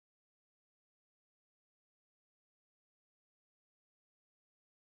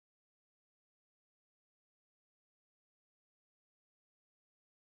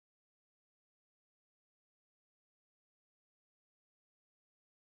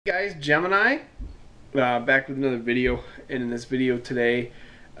Guys, Gemini, back with another video. And in this video today,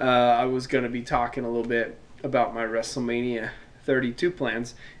 I was going to be talking a little bit about my Wrestlemania 32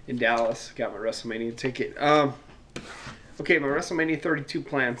 plans in Dallas. Got my Wrestlemania ticket. Okay, my Wrestlemania 32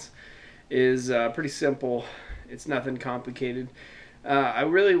 plans is pretty simple. It's nothing complicated. I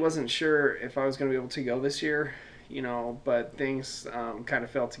really wasn't sure if I was going to be able to go this year, but things kind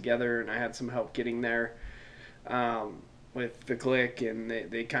of fell together, and I had some help getting there. With the click, and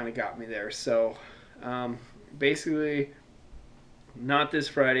they kind of got me there. So basically, not this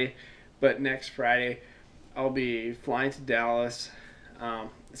Friday, but next Friday, I'll be flying to Dallas.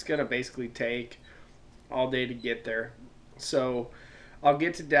 It's going to basically take all day to get there. So I'll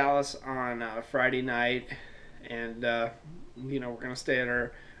get to Dallas on Friday night, and we're going to stay at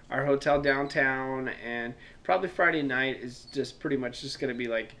our hotel downtown, and probably Friday night is just pretty much just going to be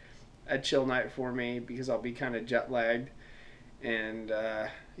like a chill night for me because I'll be kind of jet lagged and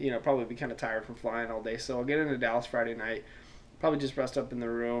probably be kind of tired from flying all day. So I'll get into Dallas Friday night, probably just rest up in the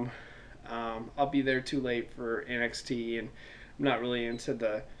room. I'll be there too late for NXT, and I'm not really into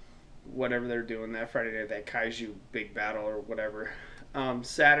the whatever they're doing that Friday night, that Kaiju big battle or whatever.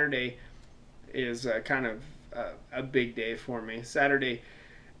 Saturday is kind of a big day for me. Saturday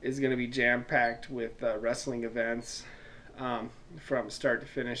is going to be jam packed with wrestling events from start to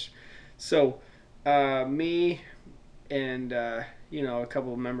finish. So me and a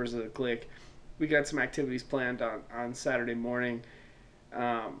couple of members of the clique, we got some activities planned on Saturday morning,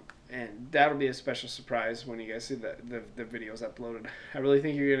 and that'll be a special surprise when you guys see the videos uploaded. I really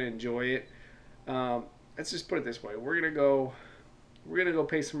think you're gonna enjoy it. Let's just put it this way: we're gonna go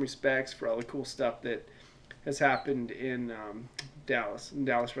pay some respects for all the cool stuff that has happened in Dallas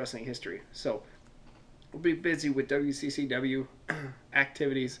wrestling history. So we'll be busy with WCCW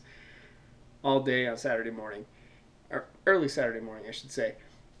activities all day on Saturday morning. Or early Saturday morning, I should say.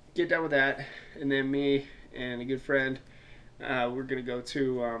 Get done with that, and then me and a good friend, we're gonna go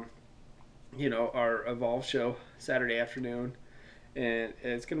to, our Evolve show Saturday afternoon, and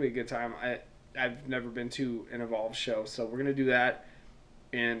it's gonna be a good time. I've never been to an Evolve show, so we're gonna do that,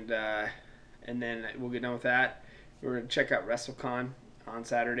 and then we'll get done with that. We're gonna check out WrestleCon on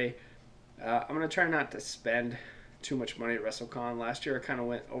Saturday. I'm gonna try not to spend too much money at WrestleCon. Last year, I kind of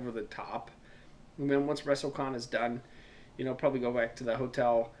went over the top. And then once WrestleCon is done, probably go back to the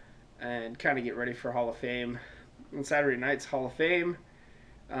hotel and kind of get ready for Hall of Fame. On Saturday night's Hall of Fame.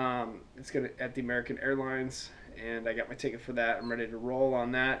 It's at the American Airlines, and I got my ticket for that. I'm ready to roll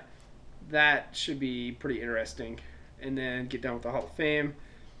on that. That should be pretty interesting. And then get done with the Hall of Fame.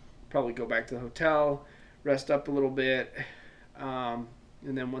 Probably go back to the hotel, rest up a little bit, and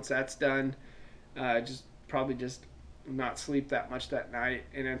then once that's done, probably just not sleep that much that night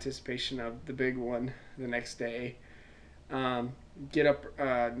in anticipation of the big one the next day. Get up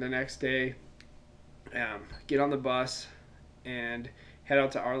the next day, get on the bus, and head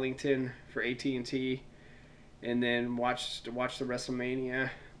out to Arlington for AT&T, and then watch the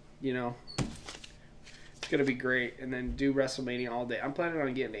WrestleMania. It's gonna be great, and then do WrestleMania all day. I'm planning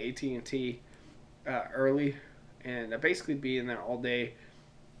on getting to AT&T early, and basically being there all day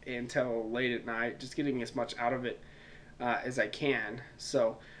until late at night, just getting as much out of it as I can.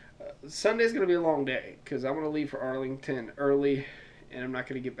 So Sunday's going to be a long day because I'm going to leave for Arlington early, and I'm not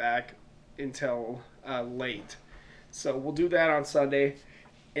going to get back until late. So we'll do that on Sunday,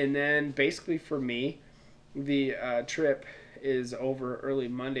 and then basically for me, the trip is over early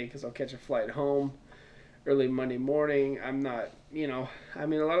Monday because I'll catch a flight home early Monday morning. I'm not, a lot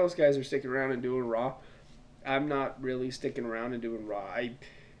of those guys are sticking around and doing Raw. I'm not really sticking around and doing Raw. I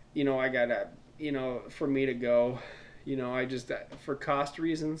gotta, for me to go, I just, for cost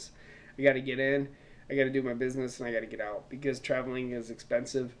reasons, I got to get in, I got to do my business, and I got to get out because traveling is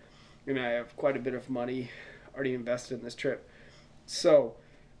expensive, and I have quite a bit of money already invested in this trip. So,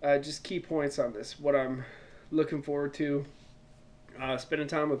 just key points on this. What I'm looking forward to, spending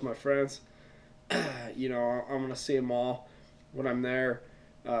time with my friends. I'm going to see them all when I'm there.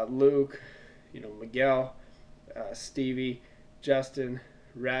 Luke, Miguel, Stevie, Justin,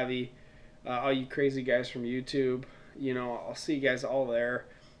 Ravi, all you crazy guys from YouTube. I'll see you guys all there.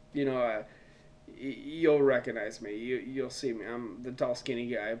 You'll recognize me. You'll see me. I'm the tall, skinny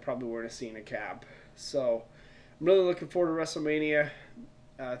guy, probably wearing a Cena cap. So I'm really looking forward to WrestleMania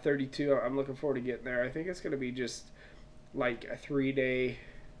 32. I'm looking forward to getting there. I think it's going to be just like a 3-day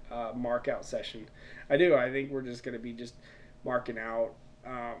mark out session. I think we're just going to be just marking out.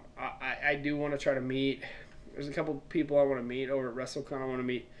 I do want to try to meet. There's a couple people I want to meet over at WrestleCon. I want to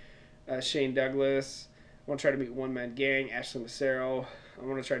meet Shane Douglas. I want to try to meet One Man Gang, Ashley Massaro. I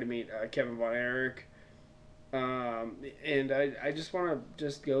want to try to meet Kevin Von Erich. And I just want to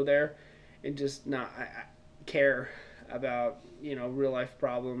just go there and just not care about real life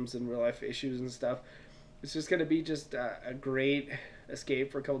problems and real life issues and stuff. It's just gonna be just a great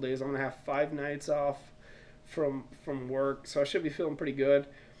escape for a couple days. I'm gonna have 5 nights off from work, so I should be feeling pretty good.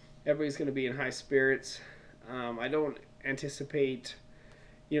 Everybody's gonna be in high spirits. I don't anticipate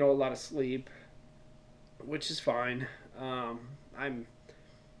a lot of sleep, which is fine. I'm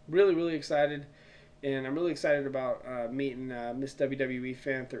really excited, and I'm really excited about meeting Miss WWE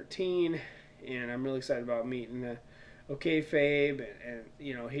Fan 13, and I'm really excited about meeting OK Fabe and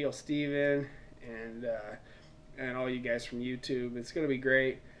Heel Steven and all you guys from YouTube. It's gonna be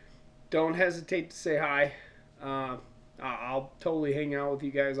great. Don't hesitate to say hi. I'll totally hang out with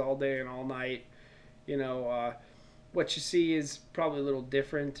you guys all day and all night. What you see is probably a little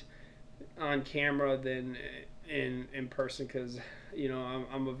different on camera than in person, because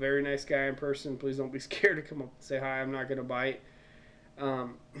I'm a very nice guy in person. Please don't be scared to come up and say hi. I'm not gonna bite.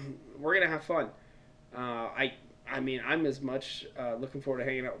 We're gonna have fun. I mean, I'm as much looking forward to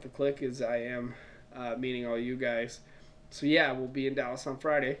hanging out with the clique as I am meeting all you guys. So yeah, we'll be in Dallas on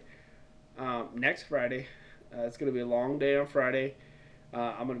Friday. Next Friday, it's gonna be a long day on Friday.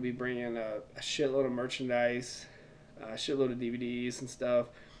 I'm gonna be bringing a shitload of merchandise, a shitload of DVDs and stuff,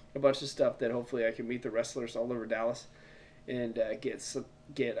 a bunch of stuff that hopefully I can meet the wrestlers all over Dallas and get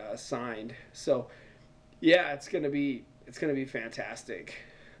signed. So yeah, it's gonna be fantastic.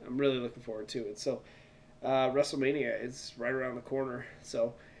 I'm really looking forward to it. So WrestleMania is right around the corner.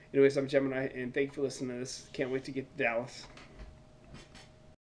 So anyways, I'm Gemini, and thank you for listening to this. Can't wait to get to Dallas.